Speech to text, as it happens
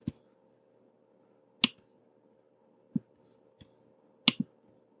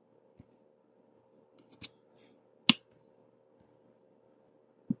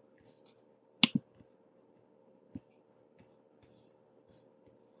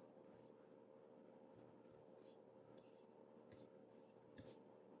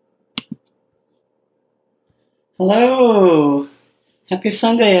Hello! Happy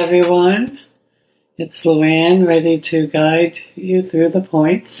Sunday, everyone. It's Luann, ready to guide you through the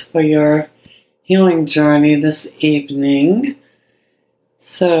points for your healing journey this evening.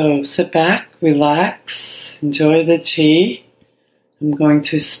 So sit back, relax, enjoy the chi. I'm going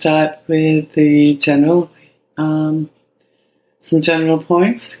to start with the some general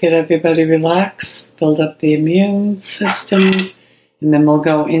points to get everybody relaxed, build up the immune system, and then we'll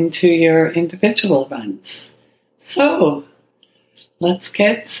go into your individual runs. So, let's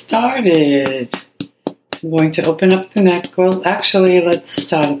get started. I'm going to open up the neck. Well, actually, let's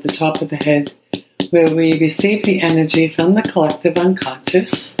start at the top of the head, where we receive the energy from the collective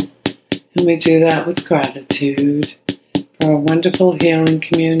unconscious. And we do that with gratitude for our wonderful healing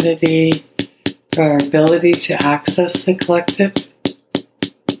community, for our ability to access the collective,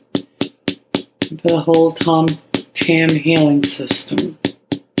 and for the whole TAM healing system.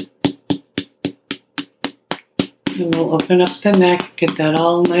 And we'll open up the neck, get that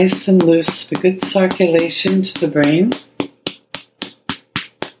all nice and loose for good circulation to the brain.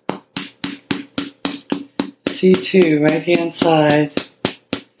 C2, right hand side.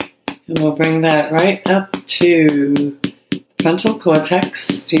 And we'll bring that right up to frontal cortex,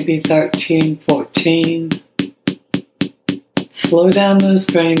 GB13-14. Slow down those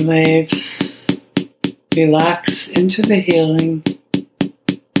brain waves. Relax into the healing.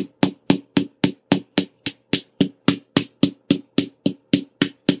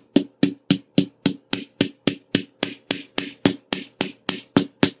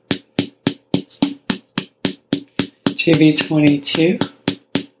 GB22,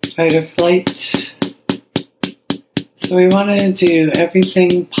 fight or flight. So we want to do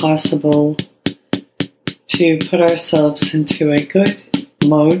everything possible to put ourselves into a good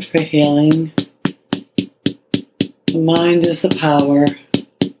mode for healing. The mind is the power.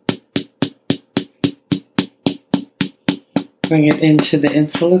 Bring it into the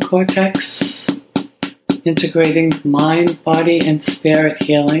insular cortex, integrating mind, body, and spirit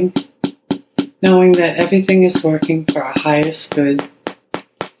healing, knowing that everything is working for our highest good.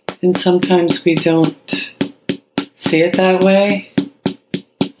 And sometimes we don't see it that way.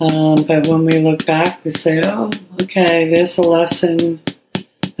 But when we look back, we say, oh, okay, there's a lesson.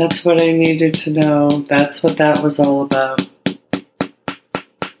 That's what I needed to know. That's what that was all about.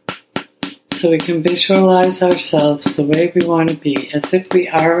 So we can visualize ourselves the way we want to be, as if we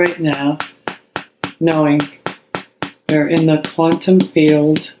are right now, knowing we're in the quantum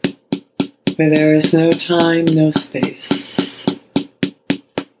field where there is no time, no space.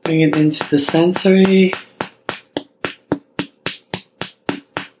 Bring it into the sensory.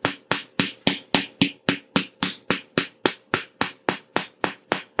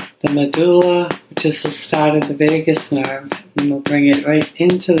 The medulla, which is the start of the vagus nerve, and we'll bring it right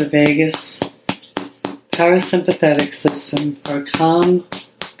into the vagus parasympathetic system for a calm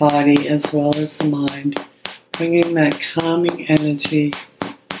body as well as the mind, bringing that calming energy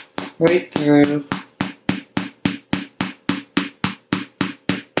right through.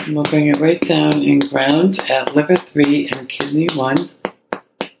 And we'll bring it right down and ground at liver 3 and kidney 1.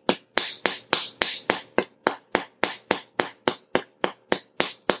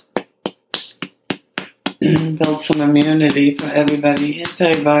 Build some immunity for everybody.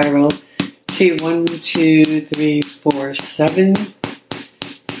 Antiviral T1, 2, 3, 4, 7.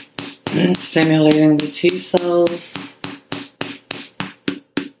 Stimulating the T cells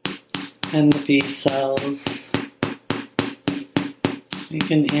and the B cells,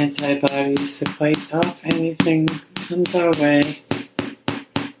 making antibodies to fight off anything that comes our way.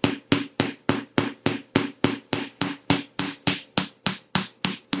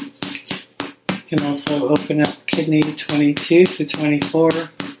 You can also open up kidney 22 to 24,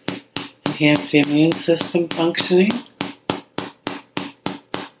 enhance the immune system functioning.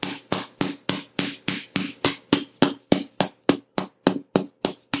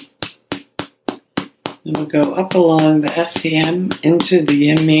 And we'll go up along the SCM into the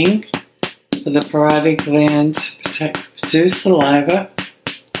yin ming for the parotid gland to produce saliva.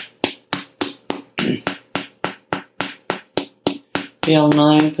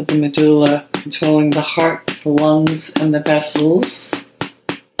 BL9 for the medulla, controlling the heart, the lungs, and the vessels.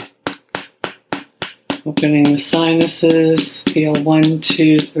 Opening the sinuses, BL1,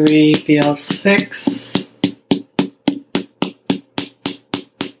 2, 3, BL6.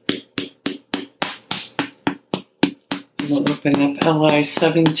 We'll open up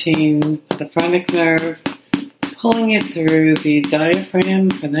LI17, the phrenic nerve, pulling it through the diaphragm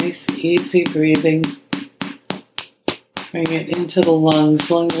for nice, easy breathing. Bring it into the lungs,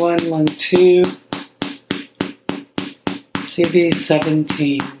 lung 1, lung 2,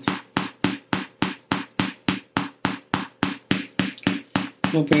 CV17.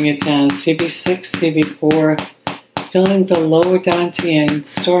 We'll bring it down. CB6, CB4, filling the lower dantian,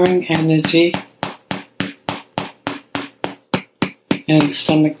 storing energy. And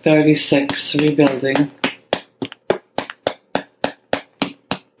stomach 36, rebuilding.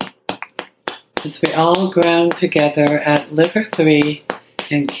 As we all ground together at liver 3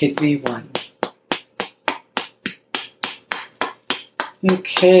 and kidney 1.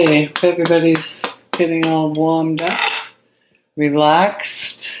 Okay, hope everybody's getting all warmed up,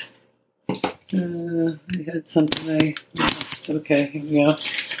 relaxed. I had something I lost. Okay, here we go.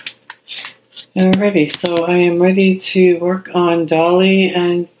 Alrighty, so I am ready to work on Dolly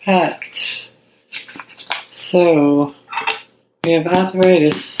and Pat. So, we have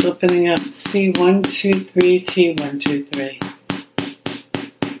arthritis opening up C123, T123.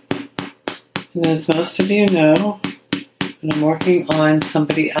 And as most of you know, when I'm working on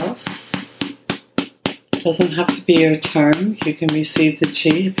somebody else, it doesn't have to be your turn. You can receive the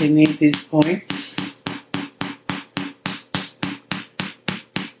chi if you need these points.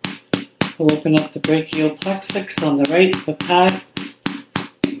 We'll open up the brachial plexus on the right for Pat.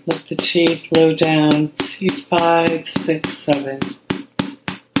 Let the chi flow down, C5, 6, 7.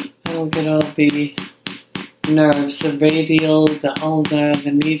 I will get all the nerves, the radial, the ulnar,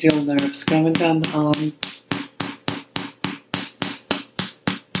 the medial nerves going down the arm.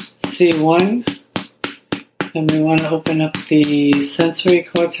 C1. And we want to open up the sensory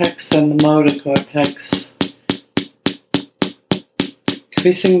cortex and the motor cortex.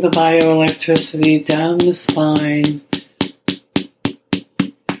 Increasing the bioelectricity down the spine.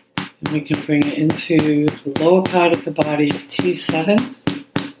 And we can bring it into the lower part of the body at T7.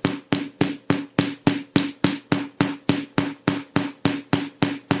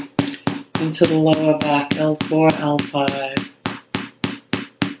 Into the lower back, L4, L5.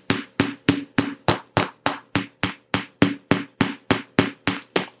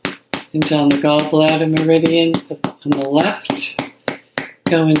 And down the gallbladder meridian on the left.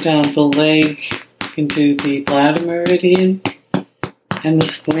 Going down the leg, you can do the bladder meridian and the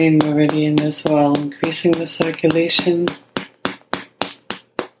spleen meridian as well, increasing the circulation.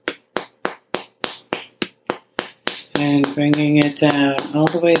 And bringing it down, all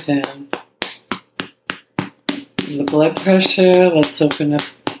the way down. And the blood pressure, let's open up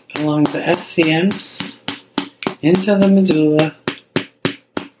along the SCMs into the medulla,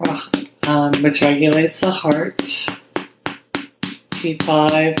 which regulates the heart.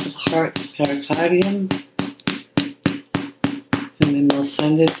 T5 for the heart, pericardium. And then we'll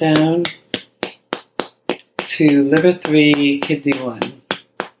send it down to liver 3, kidney 1.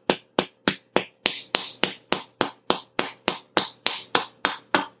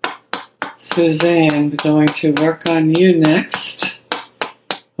 Suzanne, we're going to work on you next,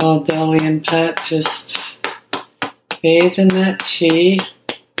 while Dolly and Pat just bathe in that chi.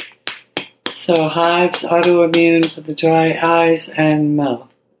 So hives, autoimmune for the dry eyes and mouth.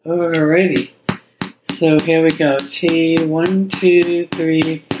 Alrighty. So here we go. T, 1, 2,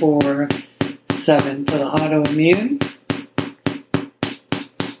 3, 4, 7 for the autoimmune.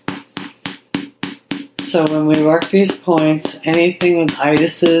 So when we work these points, anything with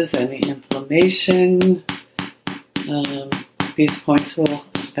itises, any inflammation, these points will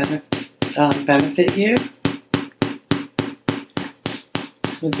benefit you.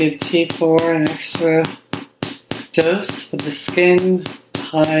 We'll give T4 an extra dose for the skin,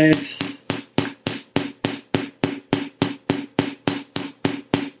 hives,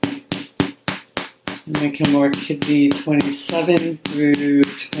 and we can work kidney 27 through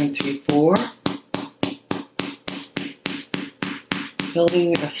 24.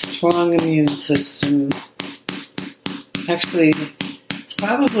 Building a strong immune system. Actually, it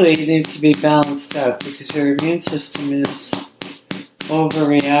probably needs to be balanced out because your immune system is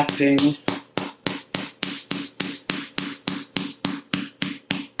overreacting.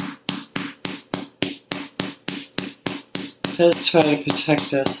 It does try to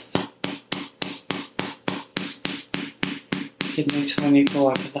protect us. Kidney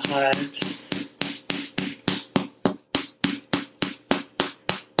 24 for the hives.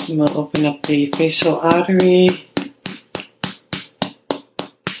 And we'll open up the facial artery,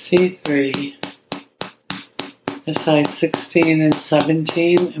 C3, SI 16 and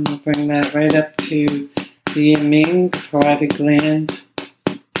 17, and we'll bring that right up to the Yiming, the parotid gland.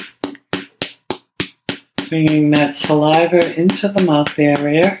 Bringing that saliva into the mouth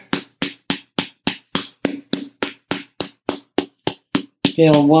area.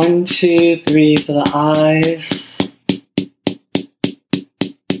 Feel 1, 2, 3 for the eyes.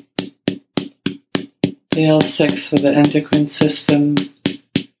 Feel 6 for the endocrine system.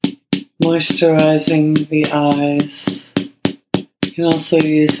 Moisturizing the eyes. You can also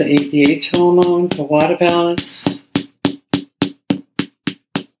use the ADH hormone for water balance.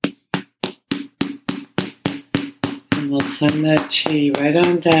 And we'll send that chi right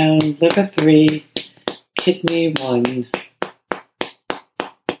on down, liver 3, kidney 1.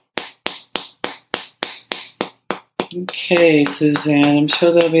 Okay, Suzanne, I'm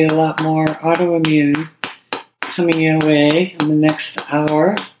sure there'll be a lot more autoimmune coming your way in the next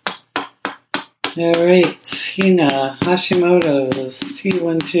hour. All right, Tina, Hashimoto's,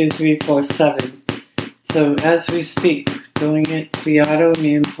 T123447. So as we speak, going at the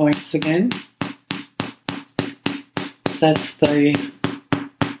autoimmune points again. That's the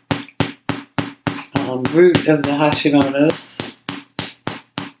root of the Hashimoto's.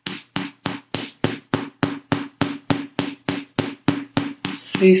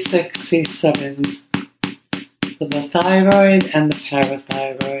 C6, C7 for the thyroid and the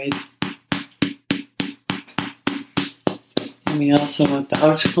parathyroid. And we also want the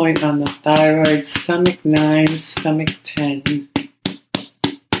ouch point on the thyroid, stomach 9, stomach 10.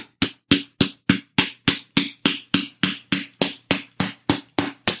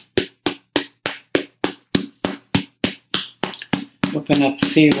 Open up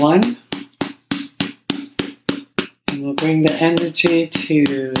C1. And we'll bring the energy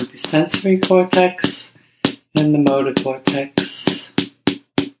to the sensory cortex and the motor cortex.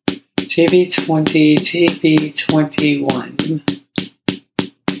 GB20, GB21.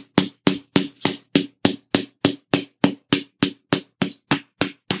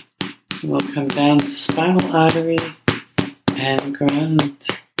 We'll come down the spinal artery and ground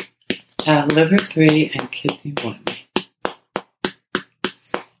at liver 3 and kidney 1.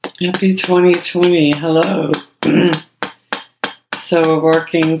 Happy 2020, hello. So we're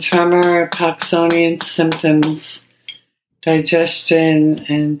working tremor, Parkinsonian symptoms, digestion,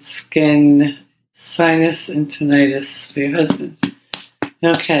 and skin, sinus, and tinnitus for your husband.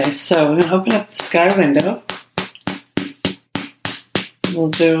 Okay, so we're going to open up the sky window. We'll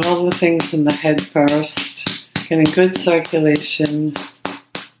do all the things in the head first, getting good circulation,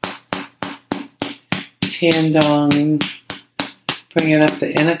 Tiandong, bringing up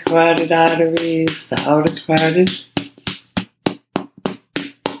the inner carotid arteries, the outer carotid,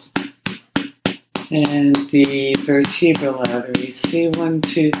 and the vertebral arteries, C1,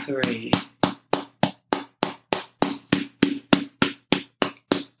 2, 3.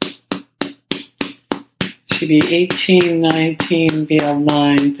 Should be 18, 19,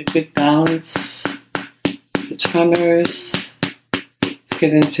 BL9, the good balance, the tremors. Let's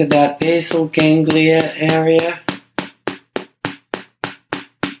get into that basal ganglia area.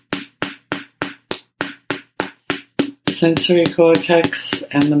 Sensory cortex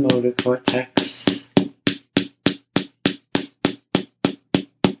and the motor cortex.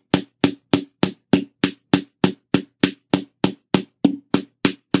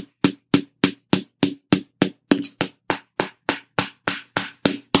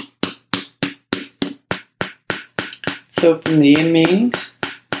 Let's open the Yiming.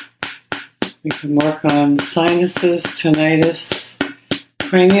 We can work on sinuses, tinnitus,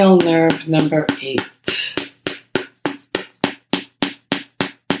 cranial nerve number 8.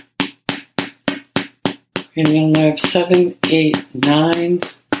 Cranial nerve 7, 8, 9.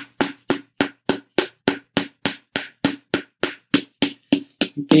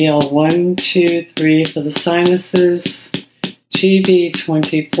 BL1, 2, 3 for the sinuses,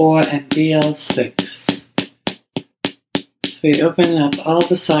 GB24 and BL6. So we open up all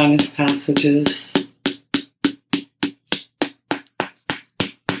the sinus passages.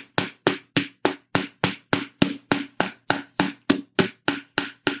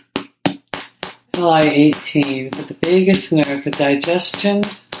 LI18 for the vagus nerve for digestion,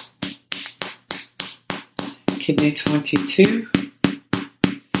 kidney 22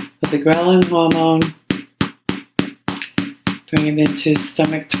 for the ghrelin hormone, bring it into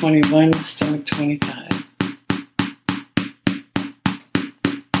stomach 21, stomach 25.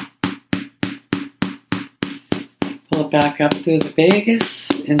 Pull it back up through the vagus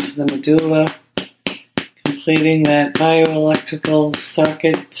into the medulla, completing that bioelectrical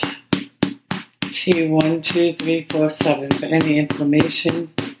circuit T1, 2, 3, 4, 7 for any inflammation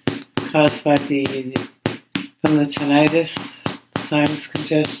caused by from the tinnitus, sinus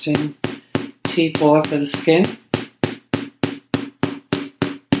congestion. T4 for the skin.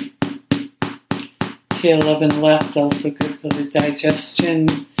 T11 left, also good for the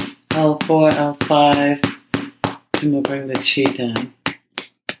digestion. L4, L5, and we'll bring the chi down.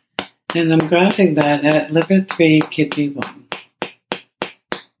 And I'm grounding that at liver 3, kidney 1.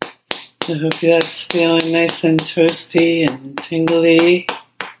 I hope that's feeling nice and toasty and tingly.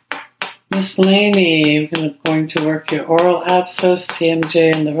 Miss Laney, we're going to work your oral abscess,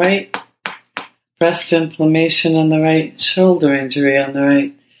 TMJ on the right, breast inflammation on the right, shoulder injury on the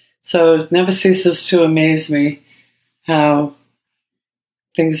right. So it never ceases to amaze me how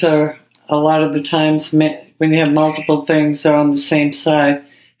things are, a lot of the times, when you have multiple things, are on the same side.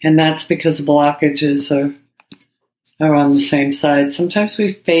 And that's because blockages are on the same side. Sometimes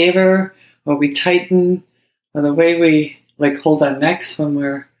we favor or we tighten, or the way we hold our necks when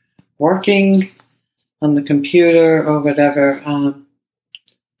we're working on the computer or whatever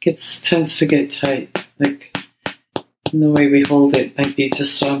tends to get tight. And the way we hold it might be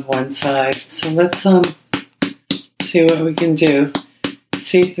just on one side. So let's see what we can do.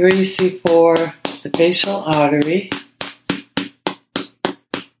 C3, C4, the facial artery.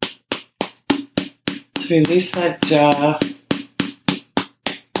 To release that jaw.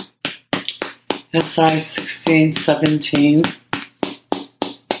 SI 16, 17.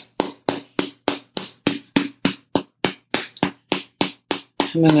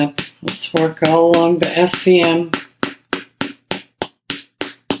 Coming up, let's work all along the SCM.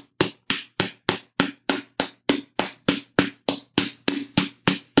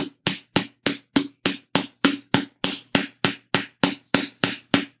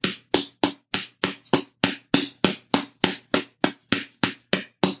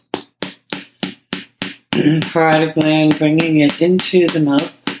 Parotid gland, bringing it into the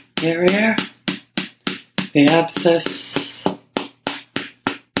mouth area, the abscess,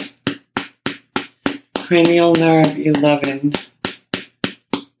 cranial nerve 11,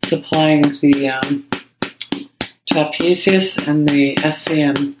 supplying the trapezius and the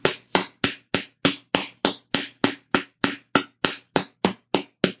SCM.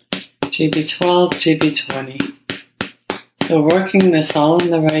 GB12, GB20. So working this all on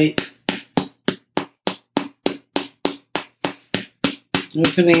the right.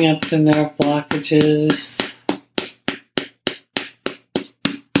 Opening up the nerve blockages.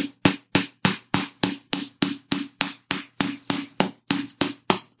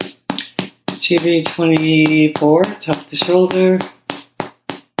 GB24, top of the shoulder.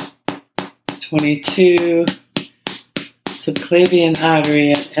 22, subclavian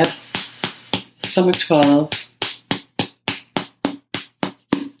artery at S, stomach 12.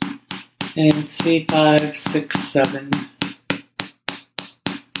 And C5, 6, 7.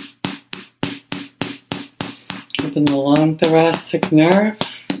 Open the long thoracic nerve.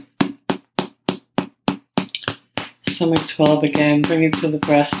 Stomach 12 again. Bring it to the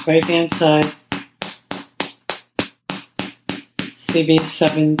breast, right hand side. CV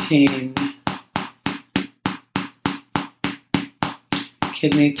 17.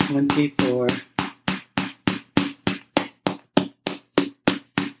 Kidney 24.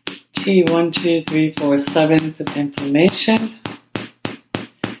 T1, 2, 3, 4, 7 for the inflammation.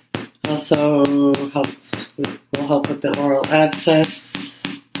 Also will help with the oral abscess.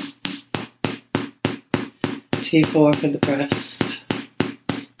 T4 for the breast.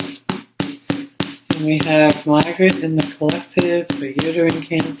 And we have Margaret in the collective for uterine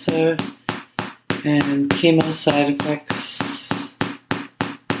cancer and chemo side effects.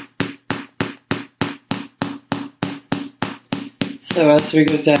 So as we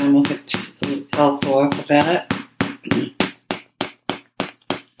go down, we'll hit L4 for that.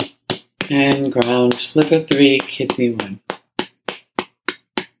 And ground, liver 3, kidney 1.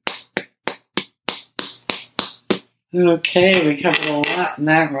 Okay, we covered a lot in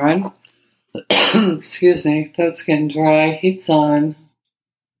that run. Excuse me, throat's getting dry, heat's on.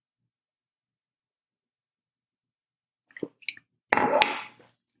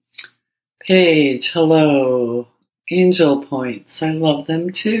 Paige, hello. Angel points, I love them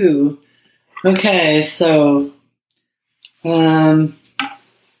too. Okay, so,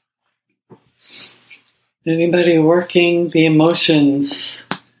 anybody working the emotions?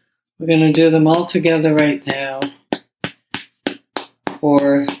 We're going to do them all together right now.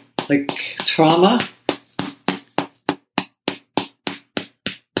 For trauma,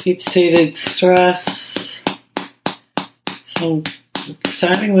 deep-seated stress. So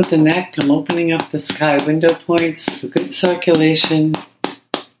starting with the neck, I'm opening up the sky window points for good circulation.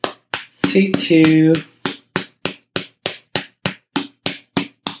 C2.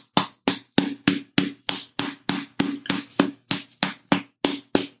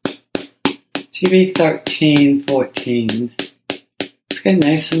 GB 13, 14. Let's get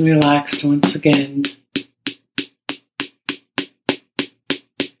nice and relaxed once again.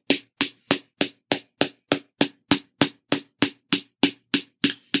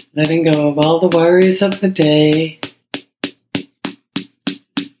 Letting go of all the worries of the day.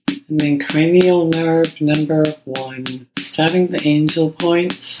 And then cranial nerve number 1. Starting the angel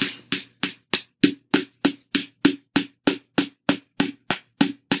points.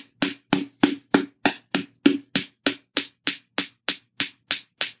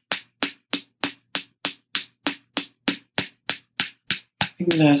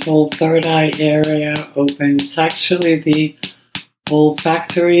 that whole third eye area open. It's actually the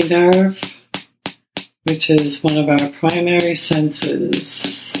olfactory nerve, which is one of our primary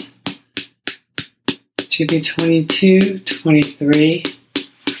senses. GB22, 23,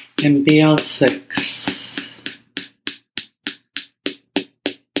 and BL6.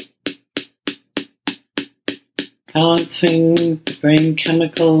 Balancing the brain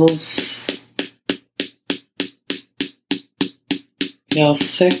chemicals.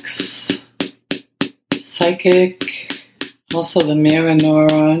 BL6, psychic, also the mirror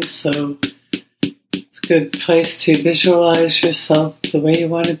neuron, so it's a good place to visualize yourself the way you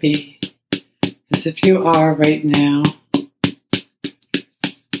want to be, as if you are right now.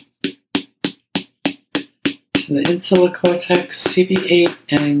 To the insular cortex, GB8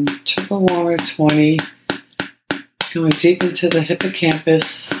 and triple warmer 20, going deep into the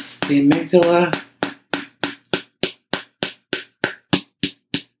hippocampus, the amygdala.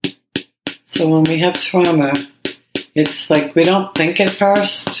 So when we have trauma, it's like we don't think at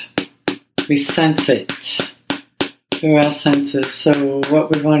first, we sense it through our senses. So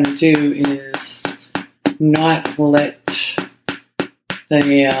what we want to do is not let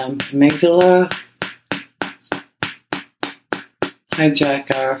the amygdala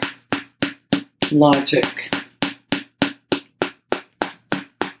hijack our logic.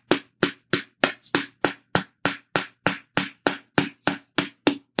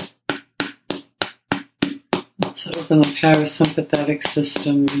 Let's open the parasympathetic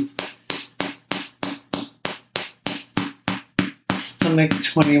system. Stomach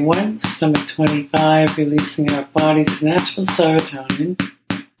 21, stomach 25, releasing our body's natural serotonin.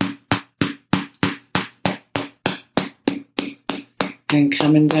 And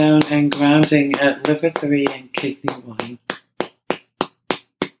coming down and grounding at liver 3 and kidney 1.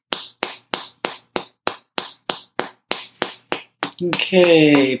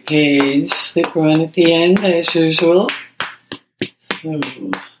 Okay, Paige, sleeper on at the end as usual. So,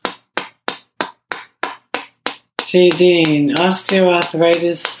 Jadine,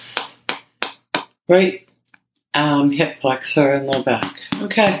 osteoarthritis, right hip flexor and low back.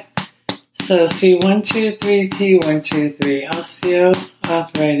 Okay, so C1, 2, 3, T1, 2, 3,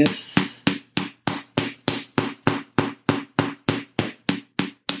 osteoarthritis.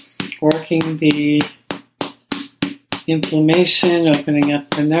 Working the inflammation, opening up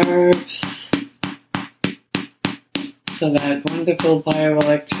the nerves so that wonderful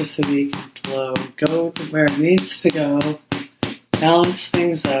bioelectricity can flow, go where it needs to go, balance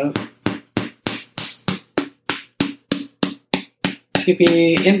things out.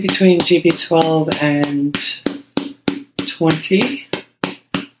 GB in between GB12 and 20,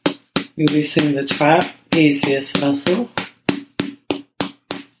 releasing the trapezius muscle.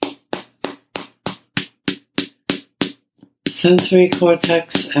 Sensory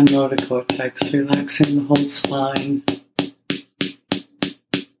cortex and motor cortex, relaxing the whole spine.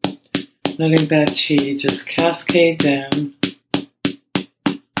 Letting that chi just cascade down.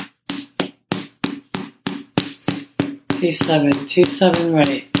 T7, T7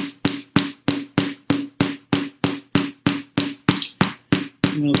 right.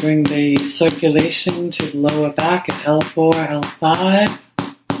 And we'll bring the circulation to the lower back at L4, L5.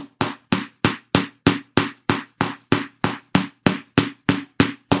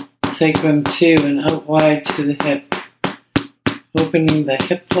 Sacrum 2 and out wide to the hip. Opening the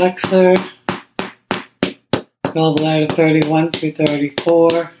hip flexor. Gallbladder 31 through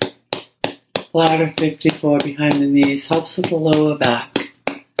 34. Bladder 54 behind the knees. Helps with the lower back.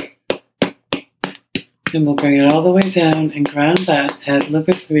 And we'll bring it all the way down and ground that at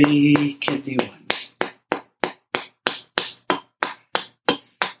liver 3, kidney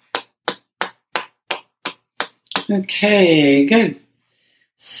 1. Okay, good.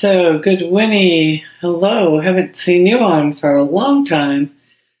 So, good Winnie, hello, haven't seen you on for a long time.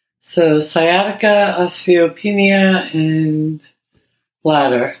 So, sciatica, osteopenia, and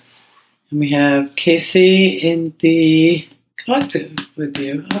bladder. And we have Casey in the collective with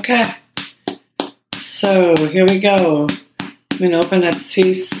you. Okay. So, here we go. I'm going to open up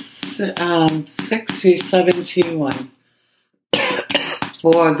C6, C7, T1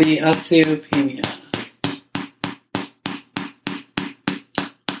 for the osteopenia.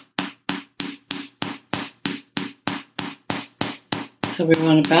 So we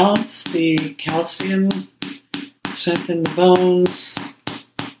want to balance the calcium, strengthen the bones.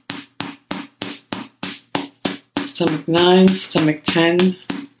 Stomach 9, stomach 10.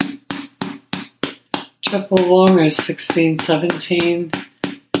 Triple warmers 16, 17.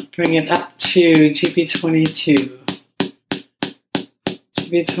 Bring it up to GB22.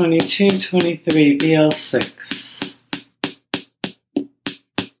 GB22, 23, BL6.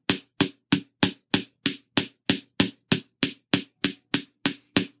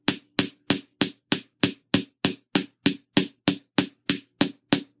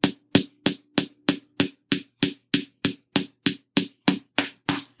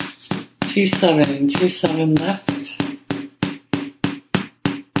 T7, T7 left.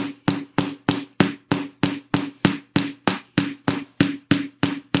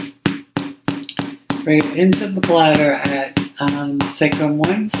 Bring it into the bladder at sacrum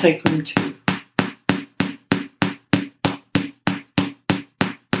 1, sacrum 2.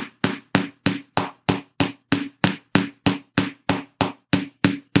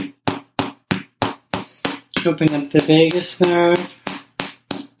 Open up the vagus nerve.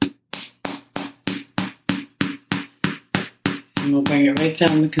 And we'll bring it right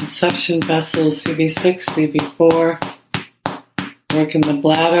down the conception vessels, CV6, CV4. Work in the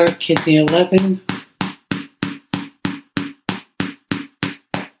bladder, kidney 11.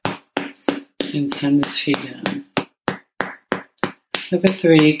 And send the chi down. Liver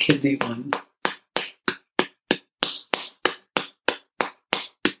 3, kidney 1.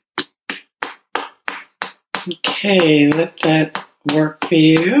 Okay, let that work for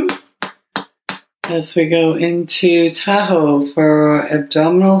you. As we go into Tahoe for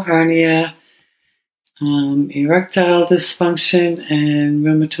abdominal hernia, erectile dysfunction, and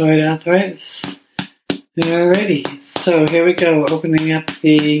rheumatoid arthritis. Alrighty, so here we go, opening up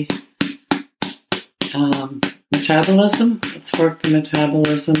the metabolism. Let's work the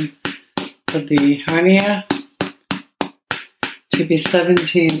metabolism for the hernia. TB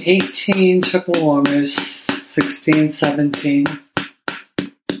 17, 18, triple warmers, 16, 17.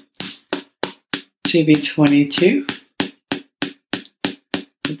 GB 22.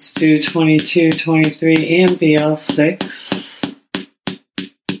 Let's do 22, 23, and BL6.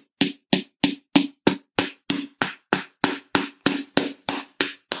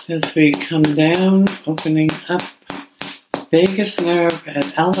 As we come down, opening up vagus nerve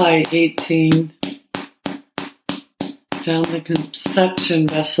at LI 18, down the conception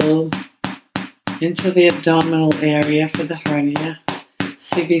vessel into the abdominal area for the hernia.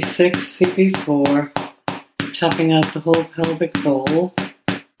 CV6, CV4, tapping out the whole pelvic bowl.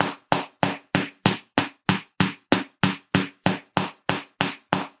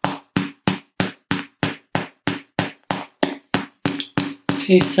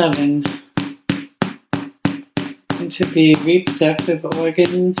 T7 into the reproductive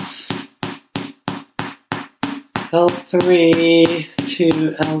organs. L3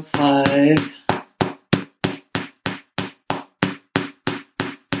 to L5.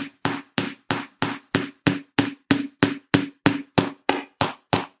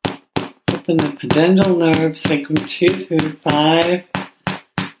 Open the pudendal nerve, sacrum 2 through 5,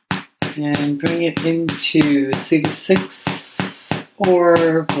 and bring it into CV6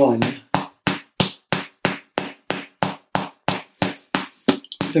 or 1.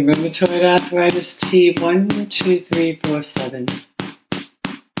 The rheumatoid arthritis T1, 2, 3, 4, 7.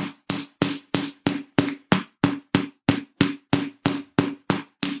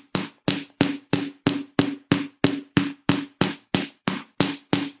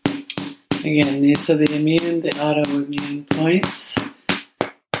 Again, these are the immune, the autoimmune points.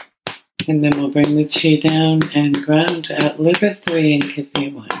 And then we'll bring the chi down and ground at liver 3 and kidney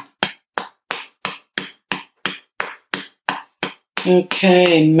 1.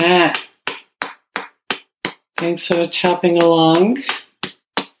 Okay, Matt. Thanks for chopping along.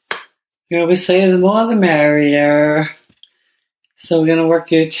 We always say the more the merrier. So we're going to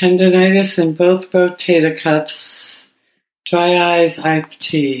work your tendonitis in both rotator cuffs. Dry eyes, eye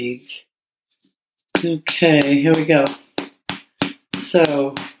fatigue. Okay, here we go.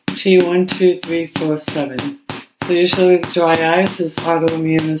 So, T1, 2, 3, 4, 7. So usually the dry eyes is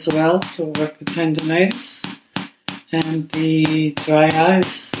autoimmune as well. So we'll work the tendonitis and the dry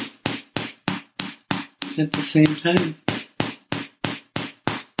eyes at the same time.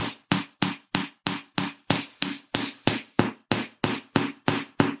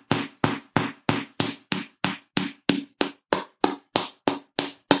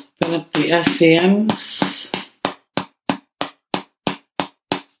 Open up the SCMs,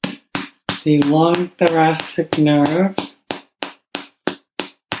 the long thoracic nerve,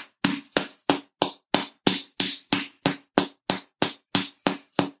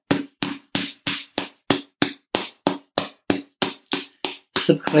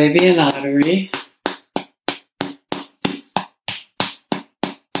 subclavian artery,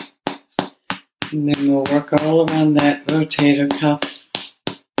 and then we'll work all around that rotator cuff.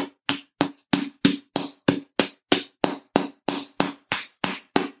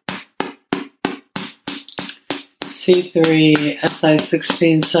 C3,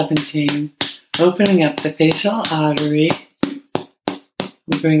 SI16, 17, opening up the facial artery.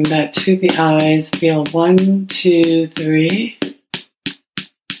 We'll bring that to the eyes, feel 1, 2, 3.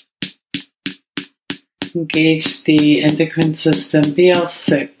 engage the endocrine system,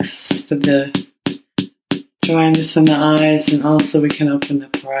 BL6, for the dryness in the eyes, and also we can open the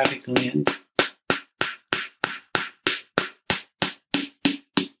parotid gland.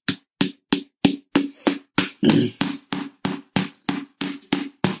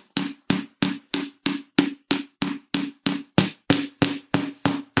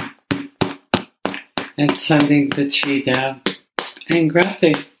 And sending the chi down and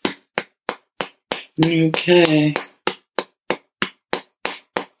grabbing. Okay.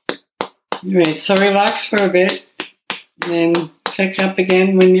 Alright, so relax for a bit and pick up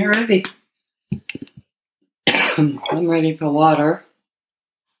again when you're ready. I'm ready for water.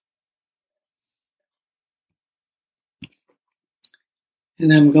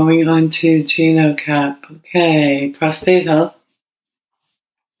 And I'm going on to GenoCap. Okay, prostate health.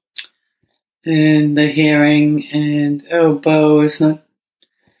 And the hearing, and Bo is not,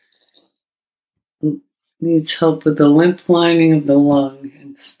 needs help with the lymph lining of the lung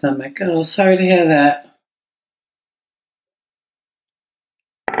and stomach. Oh, sorry to hear that.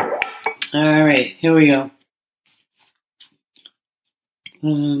 All right, here we go.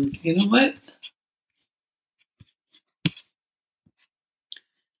 You know what?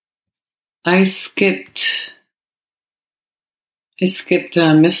 I skipped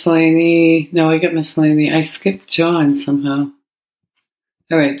miscellany. No, I got miscellany. I skipped John somehow.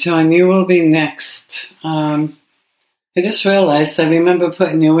 All right, John, you will be next. I just realized I remember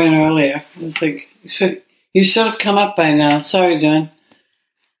putting you in earlier. I was like, you should have come up by now. Sorry, John.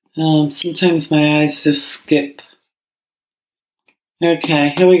 Sometimes my eyes just skip. Okay,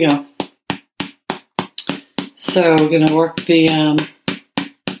 here we go. So we're going to work the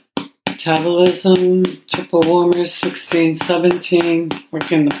metabolism, triple warmers, 16, 17,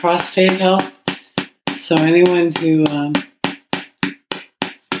 working the prostate health. So anyone who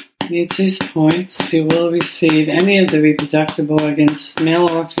needs these points, you will receive any of the reproductive organs, male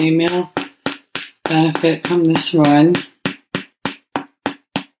or female, benefit from this run.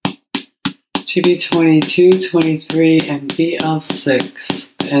 GB22, 23, and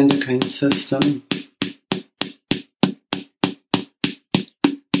BL6, the endocrine system.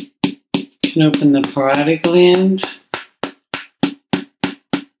 You can open the parotid gland.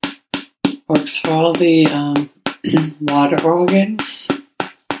 Works for all the water organs.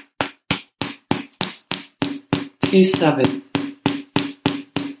 T7.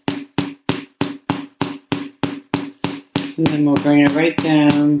 And then we'll bring it right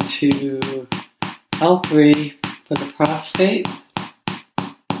down to L3 for the prostate.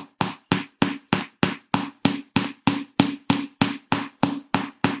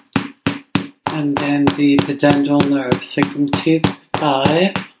 And then the pudendal nerve, sacrum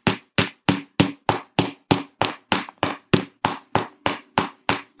T5.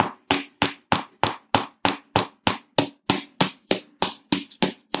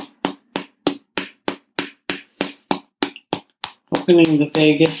 Opening the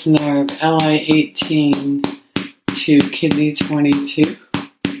vagus nerve, LI18 to kidney 22.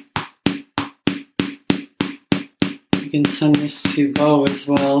 You can send this to Bo as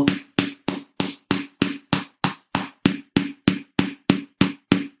well.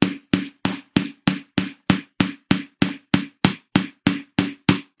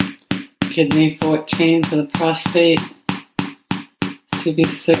 Kidney 14 for the prostate,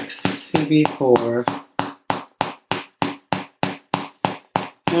 CB6, CB4.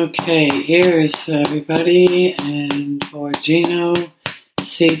 Okay, ears for everybody, and for Geno,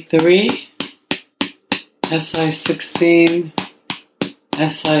 C3, SI16,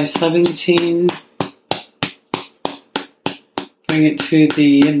 SI17, bring it to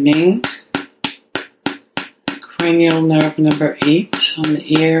the Ming, cranial nerve number 8 on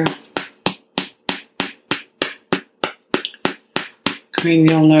the ear,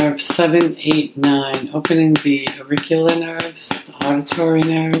 cranial nerve 7, 8, 9, opening the auricular nerves, the auditory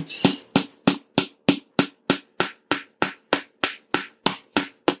nerves.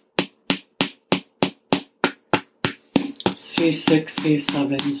 C6,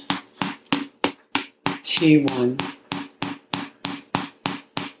 C7, T1.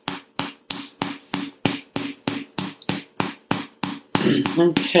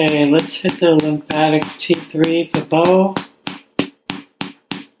 Okay, let's hit the lymphatics, T3 for Bo.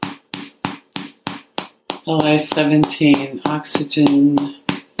 LI17, oxygen.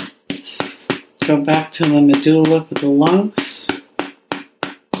 Let's go back to the medulla for the lungs.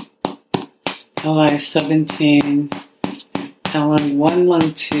 LI17, LN1,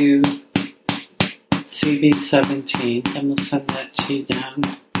 lung 2, CB17. Then we'll send that G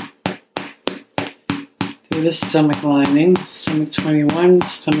down through the stomach lining. Stomach 21,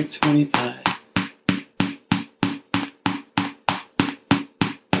 stomach 25.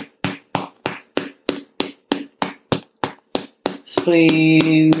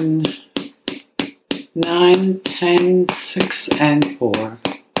 spleen 9, 10, 6, and 4.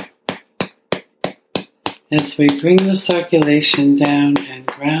 As we bring the circulation down and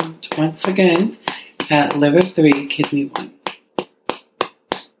ground once again at liver 3, kidney 1.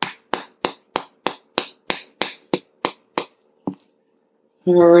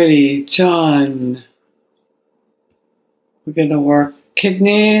 Alrighty, John. We're going to work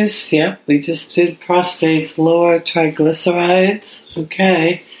kidneys. Yep, we just did prostates, lower triglycerides.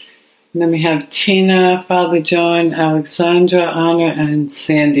 Okay. And then we have Tina, Father John, Alexandra, Anna, and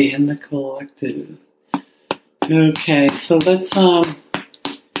Sandy in the collective. Okay, so let's do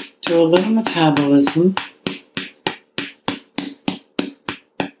a little metabolism.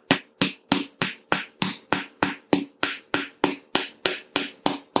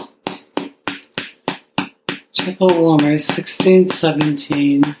 Triple warmer, 16,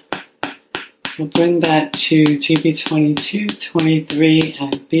 17. We'll bring that to GB22, 23,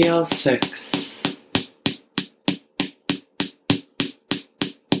 and BL6.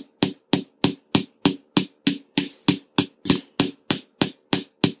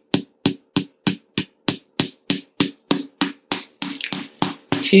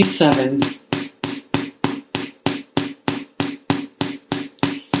 T7.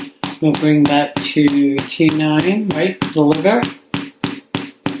 We'll bring that to T9, right, the liver.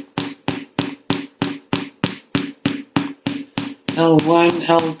 L1,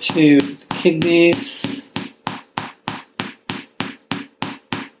 L2, the kidneys.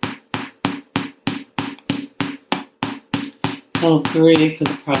 L3 for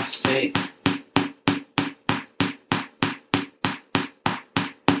the prostate.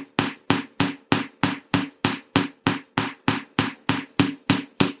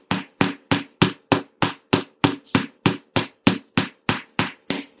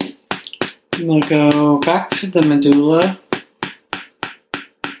 We'll go back to the medulla.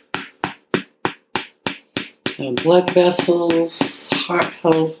 Blood vessels, heart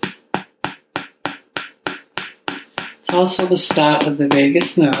health. It's also the start of the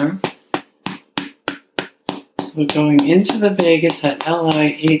vagus nerve. So we're going into the vagus at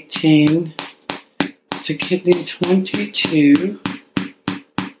LI 18 to kidney 22.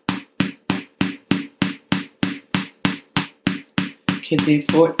 Kidney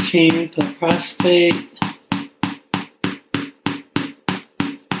 14 for the prostate,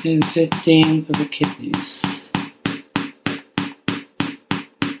 and 15 for the kidneys.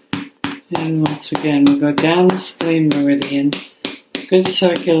 And once again, we'll go down the spleen meridian. Good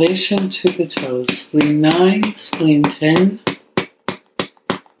circulation to the toes. Spleen 9, spleen 10,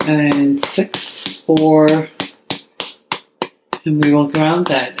 and 6, 4. And we will ground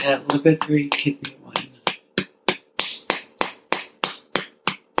that at liver 3, kidney 1.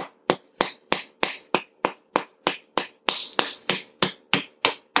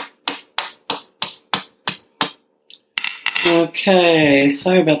 Okay,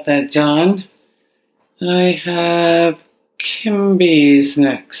 sorry about that, John. I have Kimby's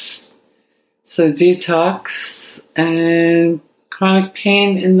next. So detox and chronic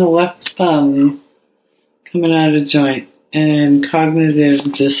pain in the left thumb coming out of joint and cognitive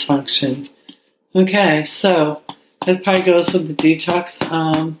dysfunction. Okay, so that probably goes with the detox.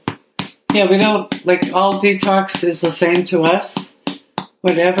 Yeah, we don't, like, all detox is the same to us,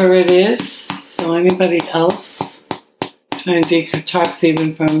 whatever it is. So anybody else trying to detox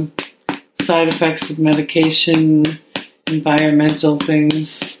even from side effects of medication, environmental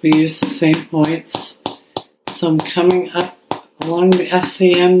things, we use the same points. So I'm coming up along the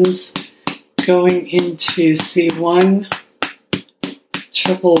SCMs, going into C1,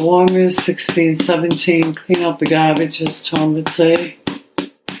 triple warmers, 16, 17, clean up the garbage, as Tom would say.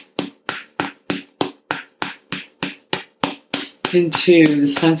 Into the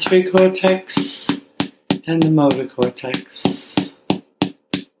sensory cortex and the motor cortex.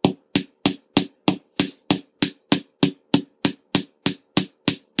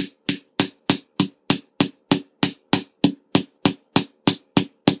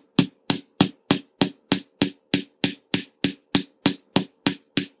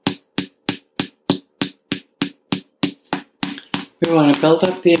 We want to build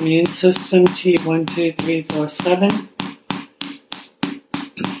up the immune system, T1, 2, 3, 4, 7.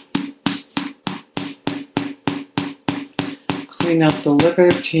 Clean up the liver,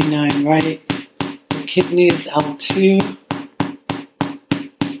 T9 right, the kidneys, L2,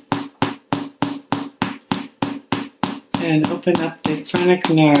 and open up the phrenic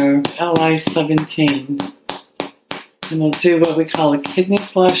nerve, LI 17. And we'll do what we call a kidney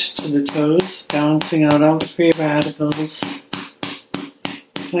flush to the toes, balancing out all the free radicals,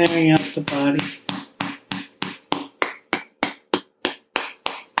 clearing out the body.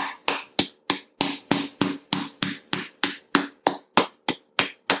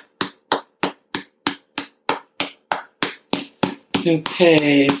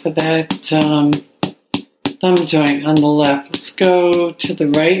 Okay, for that thumb joint on the left, let's go to the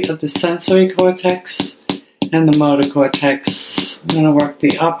right of the sensory cortex and the motor cortex. I'm going to work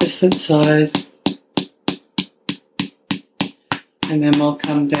the opposite side. And then we'll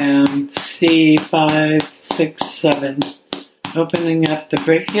come down C5, 6, 7, opening up the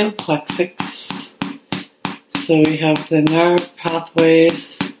brachial plexus. So we have the nerve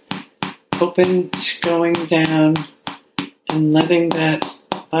pathways open, going down, and letting that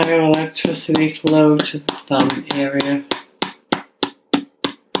bioelectricity flow to the thumb area.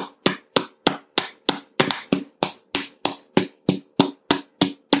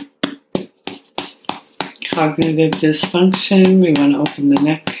 Cognitive dysfunction, we want to open the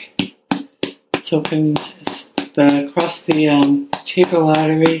neck. Let's open across the vertebral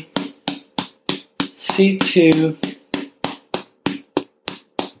artery. C2.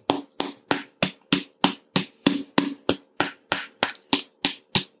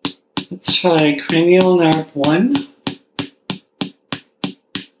 Let's try cranial nerve 1.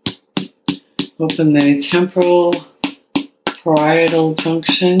 Open the temporal parietal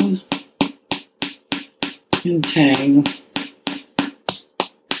junction. And tang,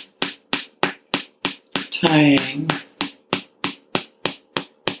 tying.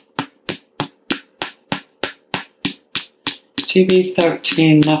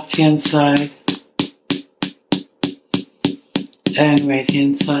 GB13, left hand side, and right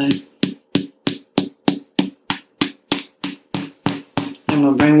hand side. And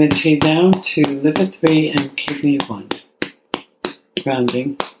we'll bring the G down to liver 3 and kidney 1,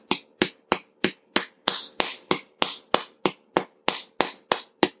 grounding.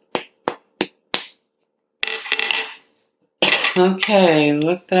 Okay,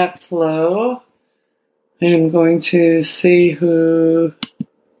 let that flow. I'm going to see who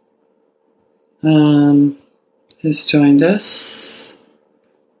has joined us.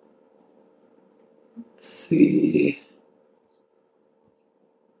 Let's see.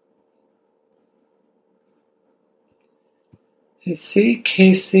 I see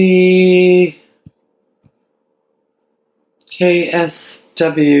Casey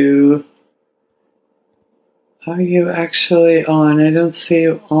KSW. Are you actually on? I don't see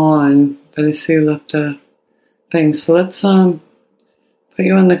you on, but I see you left a thing. So let's put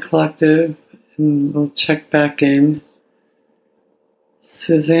you on the collective and we'll check back in.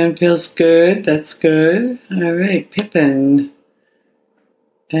 Suzanne feels good. That's good. All right, Pippin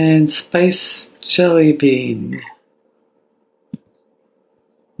and Spice Jelly Bean.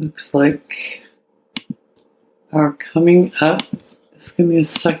 Looks like are coming up. Just give me a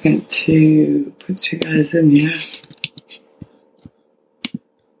second to put you guys in here.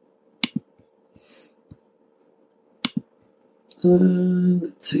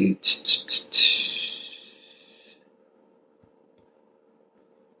 Let's see.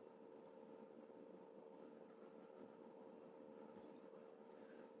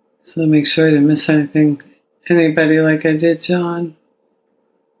 So make sure I didn't miss anything. Anybody like I did, John?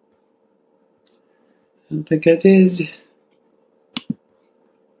 I don't think I did.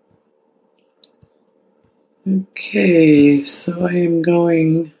 Okay, so I am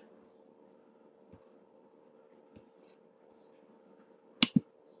going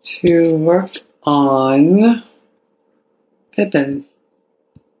to work on Pippin.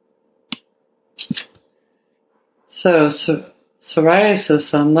 So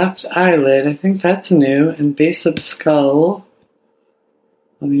psoriasis on left eyelid, I think that's new, and base of skull.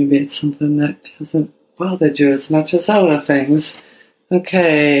 Well, maybe it's something that hasn't bothered you as much as other things.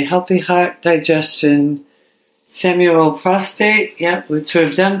 Okay, healthy heart, digestion. Samuel prostate, yep, which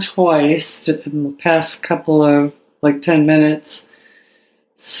we've done twice in the past couple of 10 minutes.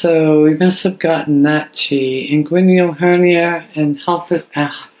 So we must have gotten that G. Inguinal hernia and healthy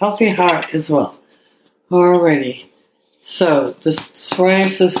heart as well. Alrighty. So the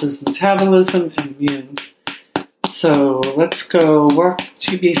psoriasis is metabolism and immune. So let's go work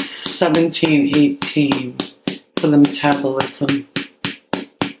GB 17, 18 for the metabolism.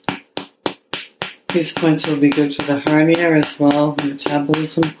 These points will be good for the hernia as well, the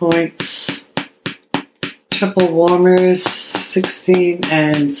metabolism points. Triple warmers, 16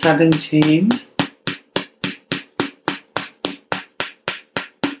 and 17.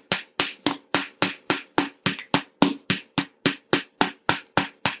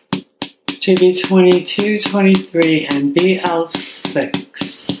 GB 22, 23, and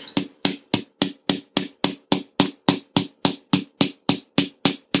BL6.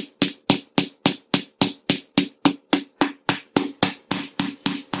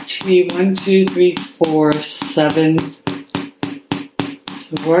 TB 1, 2, 3, 4, 7.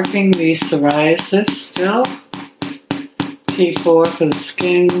 So working the psoriasis still. TB T4 for the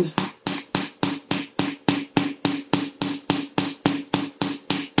skin.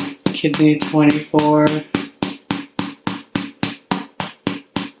 Kidney 24.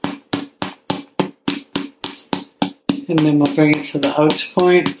 And then we'll bring it to the ouch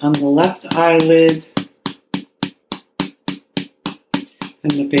point on the left eyelid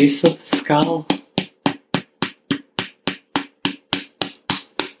and the base of the skull.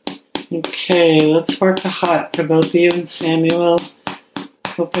 Okay, let's work the heart for both you and Samuel.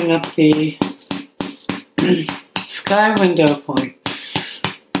 Open up the sky window points.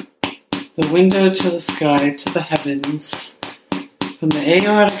 The window to the sky, to the heavens. From the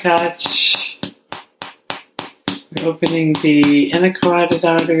aortic arch, we're opening the inner carotid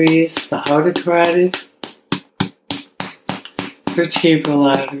arteries, the outer carotid, vertebral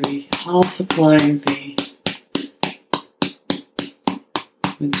artery, all supplying the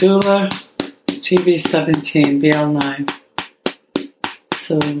medulla, GB17, BL9.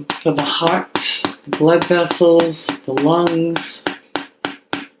 So for the heart, the blood vessels, the lungs,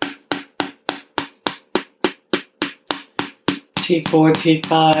 T4,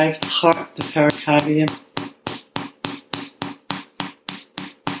 T5, the heart, the pericardium,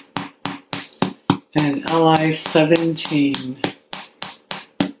 and LI17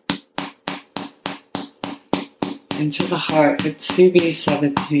 into the heart. It's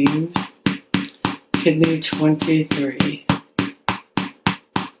CV17, kidney 23.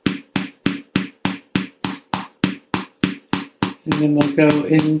 And then we'll go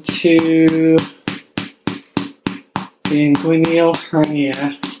into the inguinal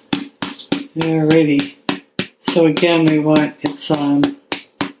hernia. Alrighty. So again, we want it's the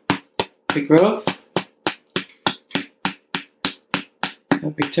growth.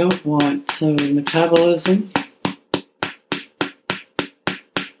 But we don't want, so metabolism.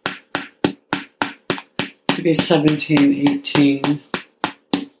 Could be 17, 18.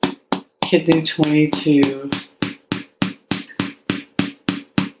 Kidney 22.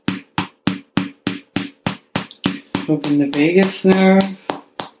 Open the vagus nerve.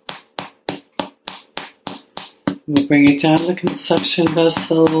 We'll bring it down the conception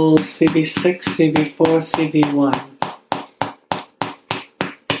vessel, CV6, CV4, CV1.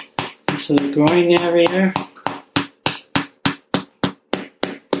 So the groin area.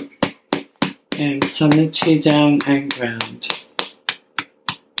 And send the chi down and ground.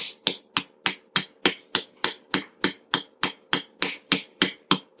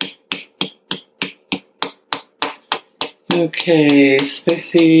 Okay,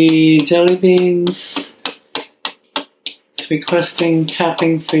 spicy jelly beans. It's requesting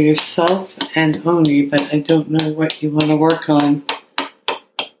tapping for yourself and Oni, but I don't know what you want to work on.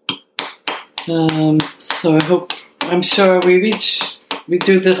 So I'm sure we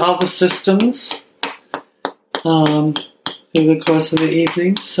do all the systems through the course of the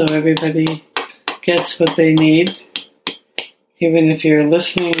evening, so everybody gets what they need. Even if you're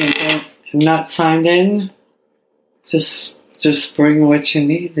listening and not signed in, just bring what you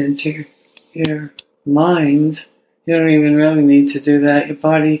need into your mind. You don't even really need to do that. Your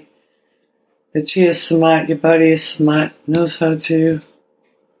body, the chi is smart, your body is smart, knows how to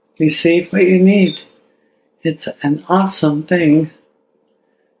receive what you need. It's an awesome thing.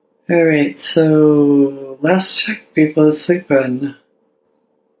 Alright, so last check before the sleep run.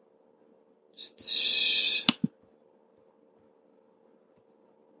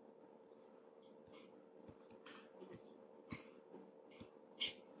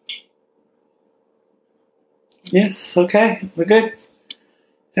 Yes, okay, we're good.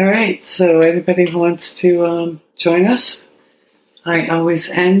 Alright, so anybody who wants to join us, I always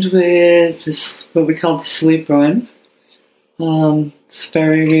end with this, what we call the sleep run. It's a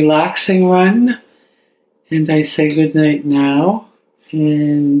very relaxing run, and I say good night now,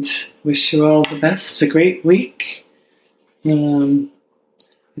 and wish you all the best, a great week. I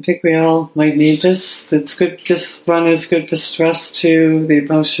think we all might need this. It's good. This run is good for stress too, the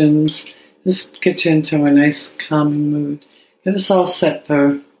emotions. Just get you into a nice calming mood. Get us all set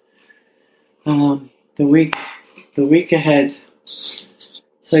for the week ahead.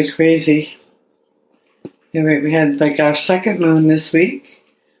 It's like crazy. Anyway, we had like our second moon this week.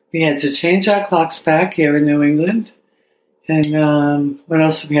 We had to change our clocks back here in New England. And what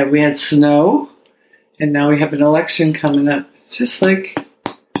else did we have? We had snow. And now we have an election coming up. It's just like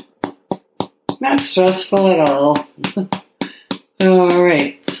not stressful at all. All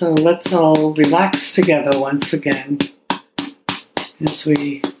right. So let's all relax together once again as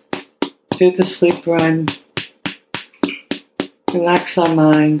we do the sleep run. Relax our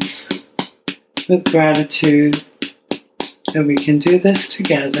minds with gratitude that we can do this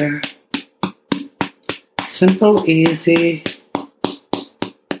together. Simple, easy.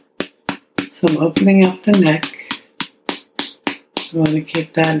 So I'm opening up the neck. You want to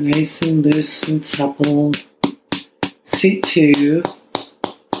keep that nice and loose and supple. C2.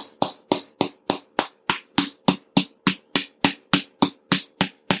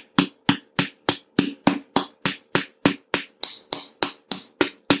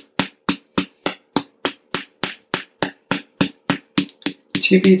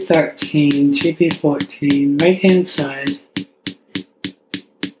 GB13, GB14, right hand side.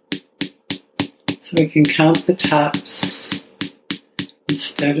 So we can count the taps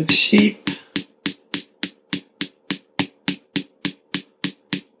instead of sheep.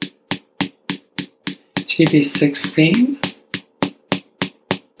 GB16.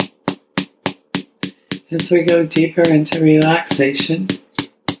 As we go deeper into relaxation.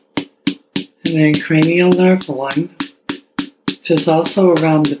 And then cranial nerve 1. Which is also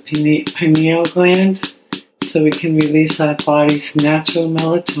around the pineal gland, so we can release our body's natural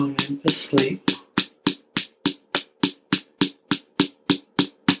melatonin for sleep.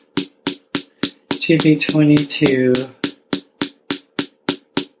 GB22,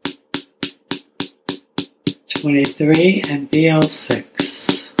 23, and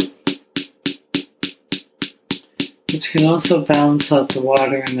BL6, which can also balance out the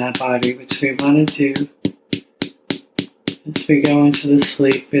water in that body, which we want to do. As we go into the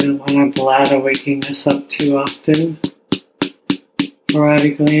sleep, we don't want our bladder waking us up too often.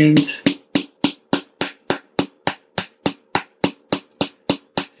 Parotid gland.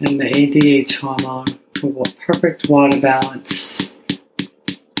 And the ADH hormone for perfect water balance.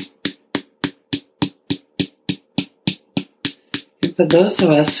 And for those of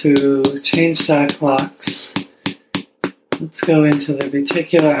us who changed our clocks, let's go into the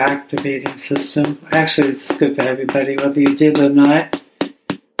reticular activating system. Actually, it's good for everybody, whether you did or not.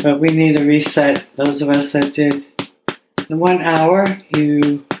 But we need a reset, those of us that did. In 1 hour,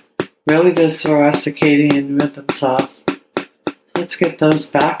 you really just throw our circadian rhythms off. Let's get those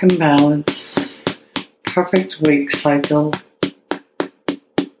back in balance. Perfect wake cycle.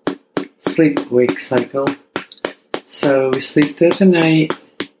 Sleep-wake cycle. So we sleep through the night.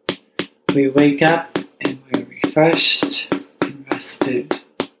 We wake up and we're refreshed and rested.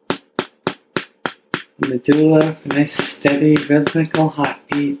 The medulla, a nice steady rhythmical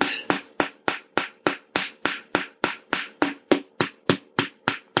heartbeat.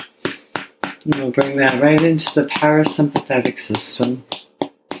 And we'll bring that right into the parasympathetic system.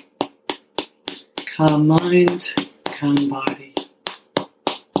 Calm mind, calm body.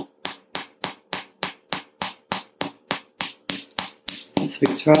 As we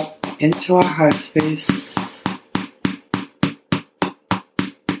drop into our heart space,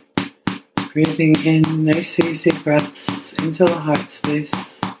 breathing in nice easy breaths into the heart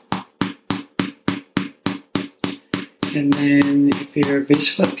space. And then if you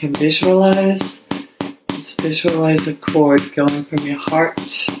can visualize, just visualize a cord going from your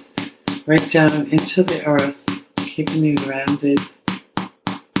heart right down into the earth, keeping you grounded.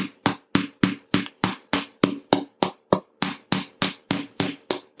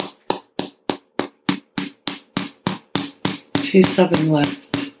 T7 left.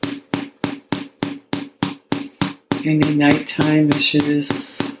 Any nighttime issues.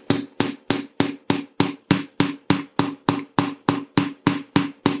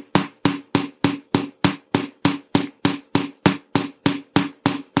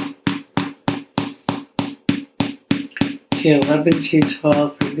 T11,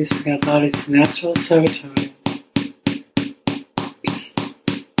 T12, releasing our body's natural serotonin.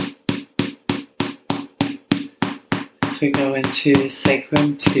 As we go into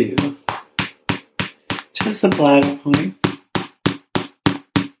Sacrum 2, which is the bladder point.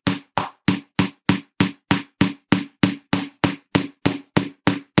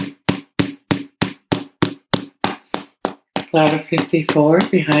 Bladder 54,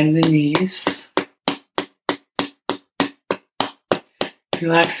 behind the knees.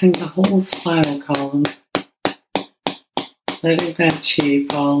 Relaxing the whole spinal column. Letting that chi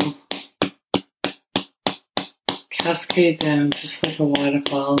fall. Cascade down just like a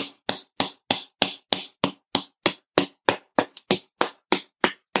waterfall.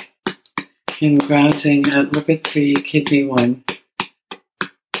 And grounding at liver 3, kidney 1.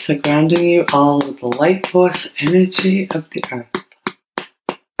 So grounding you all with the light force energy of the earth.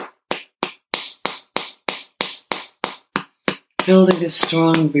 Building a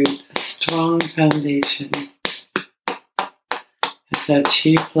strong root, a strong foundation. As that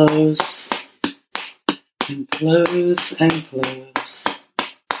chi flows and flows and flows.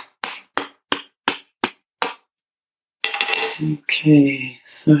 Okay,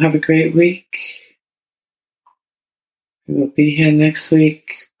 so have a great week. We will be here next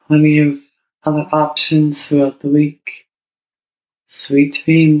week. Plenty of other options throughout the week. Sweet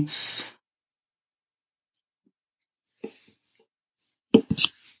dreams.